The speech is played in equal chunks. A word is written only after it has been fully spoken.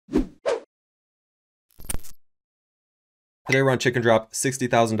Today we're on Chicken Drop,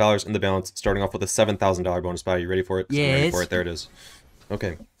 $60,000 in the balance, starting off with a $7,000 bonus buy. You ready for it? Yes. I'm ready for it. There it is.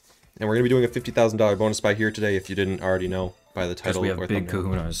 Okay. And we're going to be doing a $50,000 bonus buy here today, if you didn't already know by the title. Because we have big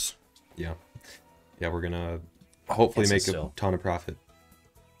thumbnail. kahunas. Yeah. Yeah, we're going to hopefully make a still. ton of profit.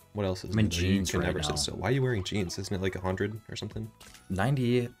 What else is I'm in there? jeans You can right never now. sit still. Why are you wearing jeans? Isn't it like 100 or something?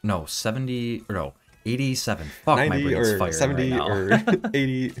 90, no, 70, or no, 87. Fuck, my 90 brain's or firing 70 right now. or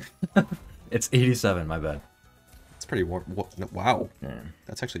 80. It's 87, my bad. It's pretty warm. Wow. Yeah.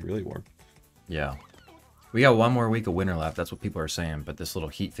 That's actually really warm. Yeah. We got one more week of winter left. That's what people are saying, but this little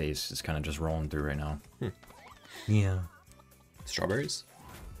heat phase is kind of just rolling through right now. Yeah. Strawberries?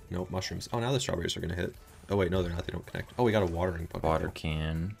 No, mushrooms. Oh, now the strawberries are going to hit. Oh, wait, no, they're not. They don't connect. Oh, we got a watering bucket. Water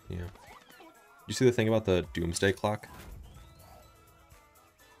can. Yeah. You see the thing about the doomsday clock?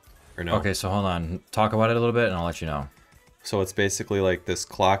 Or no? Okay, so hold on. Talk about it a little bit, and I'll let you know. So it's basically like this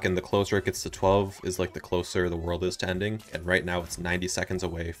clock, and the closer it gets to 12 is like the closer the world is to ending. And right now it's 90 seconds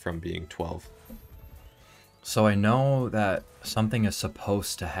away from being 12. So I know that something is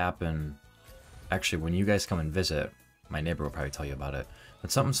supposed to happen. Actually, when you guys come and visit, my neighbor will probably tell you about it.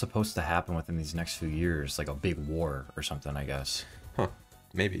 But something's supposed to happen within these next few years, like a big war or something, I guess. Huh.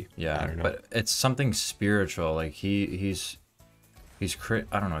 Maybe. Yeah, I don't know. but it's something spiritual. Like he's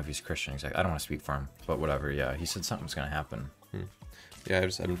I don't know if he's Christian exactly. I don't want to speak for him, but whatever. Yeah, he said something's gonna happen. Yeah,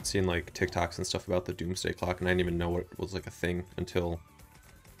 I've been seeing like TikToks and stuff about the doomsday clock, and I didn't even know what was like a thing until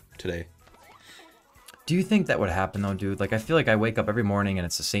today. Do you think that would happen though, dude? Like I feel like I wake up every morning and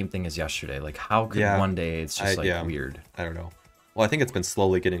it's the same thing as yesterday. Like how could one day it's just weird? I don't know. Well, I think it's been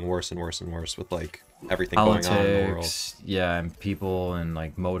slowly getting worse and worse and worse with like everything going on in the world. Yeah, and people and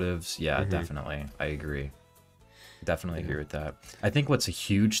like motives. Yeah, definitely. I agree. Definitely agree with that. I think what's a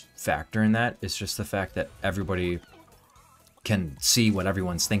huge factor in that is just the fact that everybody can see what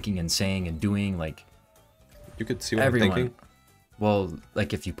everyone's thinking and saying and doing. Like you could see what I'm thinking. Well,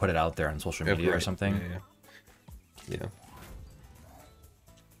 like if you put it out there on social media or something. Yeah.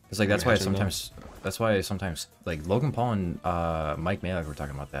 It's like that's why sometimes like Logan Paul and Mike Malek were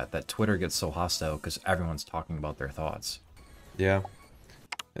talking about that Twitter gets so hostile because everyone's talking about their thoughts. Yeah,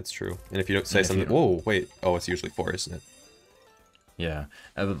 it's true. And if you don't say something, whoa, wait, oh, it's usually 4, isn't it? Yeah,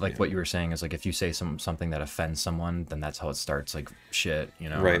 like what you were saying is like if you say something that offends someone, then that's how it starts. Like shit, you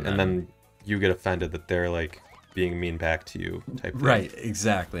know. Right, and then you get offended that they're like being mean back to you type thing. Right,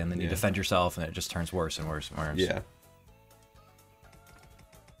 exactly, and then you defend yourself, and it just turns worse and worse and worse. Yeah.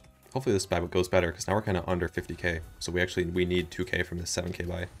 Hopefully this buy goes better, because now we're kind of under 50k, so we need 2k from this 7k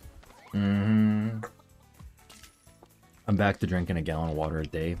buy. I'm back to drinking a gallon of water a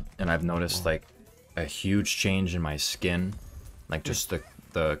day, and I've noticed like a huge change in my skin, like just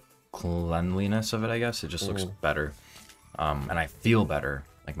the cleanliness of it. I guess it just looks better, and I feel better,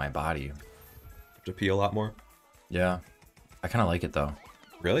 like my body. To pee a lot more. Yeah, I kind of like it though.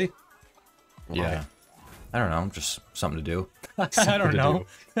 Really? Why? Yeah. I don't know, just something to do. I don't know.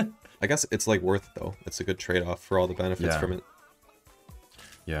 I guess it's like worth it though. It's a good trade-off for all the benefits from it.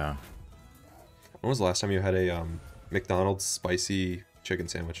 Yeah. When was the last time you had a McDonald's spicy chicken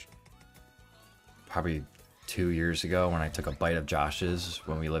sandwich? Probably 2 years ago when I took a bite of Josh's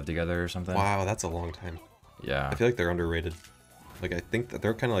when we lived together or something. Wow, that's a long time. Yeah. I feel like they're underrated. Like I think that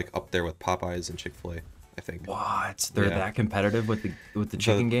they're kind of like up there with Popeyes and Chick-fil-A. I think. What? They're that competitive with the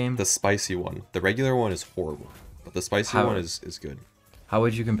chicken game? The spicy one. The regular one is horrible, but the spicy one is good. How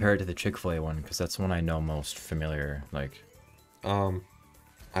would you compare it to the Chick-fil-A one? Because that's the one I know most familiar. Like, I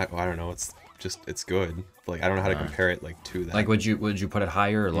don't know. It's good. But, like I don't know how to compare it like to that. Like would you put it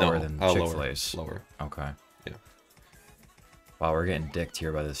higher or lower than Chick-fil-A's? Lower. Okay. Yeah. Wow, we're getting dicked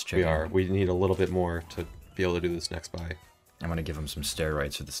here by this chicken. We are. We need a little bit more to be able to do this next buy. I'm gonna give him some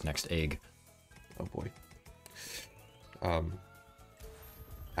steroids for this next egg. Oh boy. I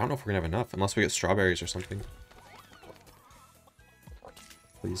don't know if we're gonna have enough unless we get strawberries or something.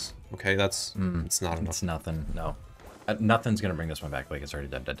 Please. Okay, that's it's not enough. It's nothing. No, nothing's gonna bring this one back. Like it's already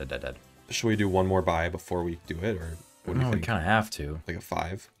dead. Should we do one more buy before we do it, or what do you think? We kind of have to. Like a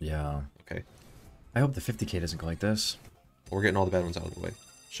 5? Yeah. Okay. I hope the 50k doesn't go like this. Well, we're getting all the bad ones out of the way.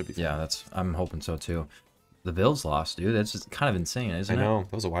 Should be fine. Yeah, I'm hoping so too. The Bills lost, dude. That's just kind of insane, isn't it? I know.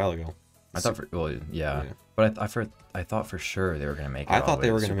 That was a while ago. I thought but I thought for sure they were gonna make it. I thought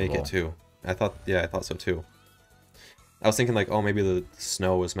they were gonna make it too. I thought so too. I was thinking like, oh, maybe the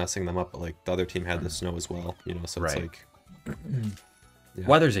snow was messing them up, but like the other team had the snow as well, you know. So it's like,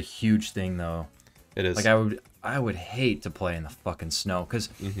 Weather's a huge thing though. It is. Like I would hate to play in the fucking snow because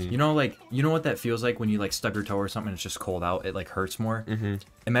you know, like, you know what that feels like when you like stub your toe or something and it's just cold out. It like hurts more.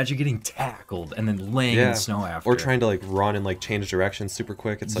 Imagine getting tackled and then laying in the snow after. Or trying to like run and like change directions super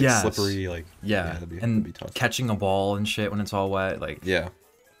quick. It's like slippery. Like that'd be tough. Catching a ball and shit when it's all wet. Like yeah,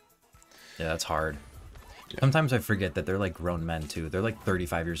 that's hard. Sometimes I forget that they're like grown men too. They're like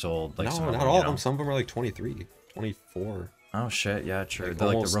 35 years old. Like no, not all of them. Some of them are like 23, 24. Oh shit, yeah, true. Like, they're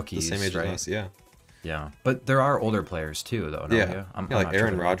like the rookies, the same age right? as us, yeah. Yeah, but there are older players too, though. I'm like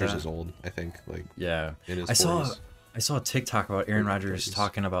Aaron Rodgers is old, I think. Like yeah, in his I 40s. saw a TikTok about Aaron Rodgers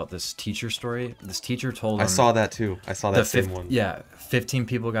talking about this teacher story. This teacher told him. I saw that too. I saw that same one. Yeah, 15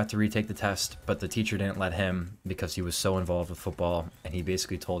 people got to retake the test, but the teacher didn't let him because he was so involved with football, and he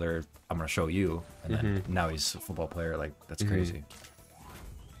basically told her, "I'm gonna show you," and then now he's a football player. Like that's crazy.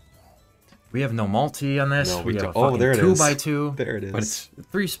 We have no multi on this. No, we have a oh, there it is. 2x2. There it is. But it's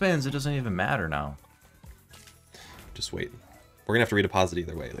 3 spins. It doesn't even matter now. Just wait. We're gonna have to redeposit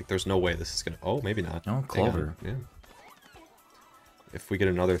either way. Like, there's no way this is gonna. Oh, maybe not. Oh, clover. Yeah. If we get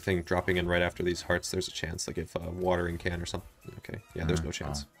another thing dropping in right after these hearts, there's a chance. Like if a watering can or something. Okay. Yeah, there's no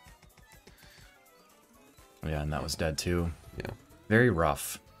chance. Oh. Yeah, and that was dead too. Yeah. Very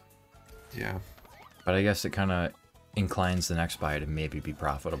rough. Yeah. But I guess it kind of inclines the next buy to maybe be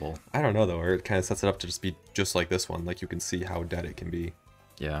profitable. I don't know though, or it kind of sets it up to just be just like this one. Like you can see how dead it can be.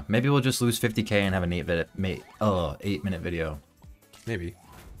 Yeah, maybe we'll just lose 50k and have an 8-minute video. Maybe.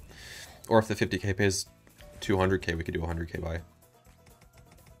 Or if the 50k pays 200k, we could do a 100k buy.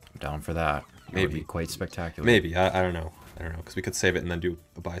 I'm down for that. Maybe. It would be quite spectacular. Maybe. I don't know. I don't know, because we could save it and then do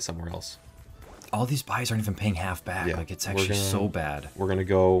a buy somewhere else. All these buys aren't even paying half back. Yeah, like, it's actually so bad. We're going to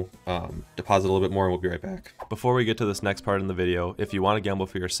go deposit a little bit more and we'll be right back. Before we get to this next part in the video, if you want to gamble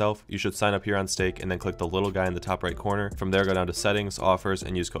for yourself, you should sign up here on Stake and then click the little guy in the top right corner. From there, go down to settings, offers,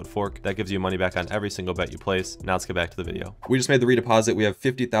 and use code FORK. That gives you money back on every single bet you place. Now let's get back to the video. We just made the redeposit. We have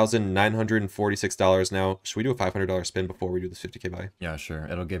 $50,946 now. Should we do a $500 spin before we do this 50k buy? Yeah, sure.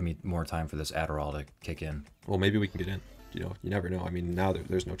 It'll give me more time for this Adderall to kick in. Well, maybe we can get in. You know, you never know. I mean, now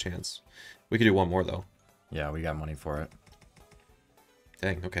there's no chance. We could do one more though. Yeah, we got money for it.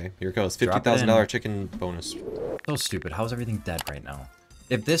 Dang, okay. Here it goes. $50,000 chicken bonus. So stupid. How's everything dead right now?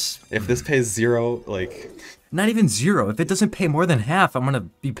 If this pays 0, like... Not even 0. If it doesn't pay more than half, I'm going to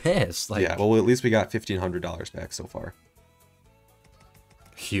be pissed. Like, yeah, well, at least we got $1,500 back so far.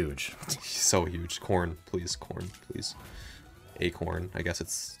 Huge. So huge. Corn, please. Corn, please. Acorn. I guess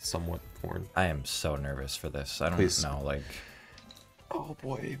it's somewhat corn. I am so nervous for this. I don't know, like... Oh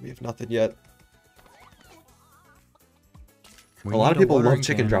boy, we have nothing yet. A lot of people love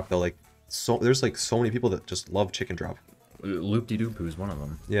chicken drop though. Like, there's like so many people that just love chicken drop. Loop-de-doop is one of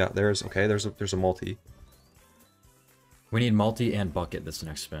them. Yeah, there's a multi. We need multi and bucket this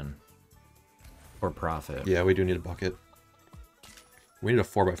next spin. For profit. Yeah, we do need a bucket. We need a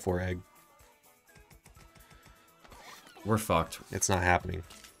 4x4 egg. We're fucked. It's not happening.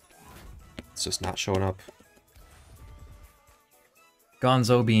 It's just not showing up.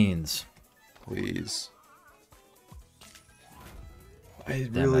 Gonzo beans. Please. I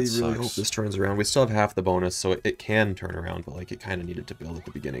really hope this turns around. We still have half the bonus, so it can turn around, but like it kind of needed to build at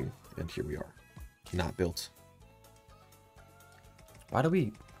the beginning, and here we are. Not built. Why do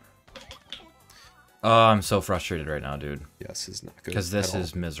we... Oh, I'm so frustrated right now, dude. Yes, it's not good. Because this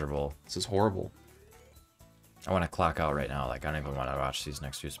is miserable. This is horrible. I want to clock out right now. Like, I don't even want to watch these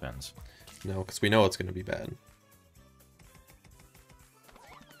next 2 spins. No, because we know it's going to be bad.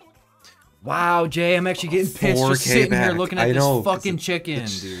 Wow, Jay, I'm actually getting pissed just sitting here looking at this fucking chicken,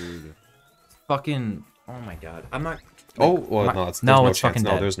 dude. Fucking, oh my god. I'm not... Oh, well, no, it's no fucking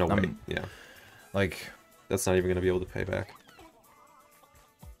dead. No, there's no way. Yeah. Like... That's not even going to be able to pay back.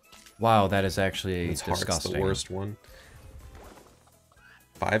 Wow, that is actually disgusting. That's the worst one.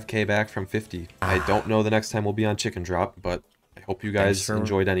 5k back from 50. I don't know the next time we'll be on Chicken Drop, but I hope you guys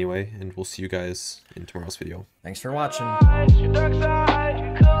enjoyed anyway, and we'll see you guys in tomorrow's video. Thanks for watching.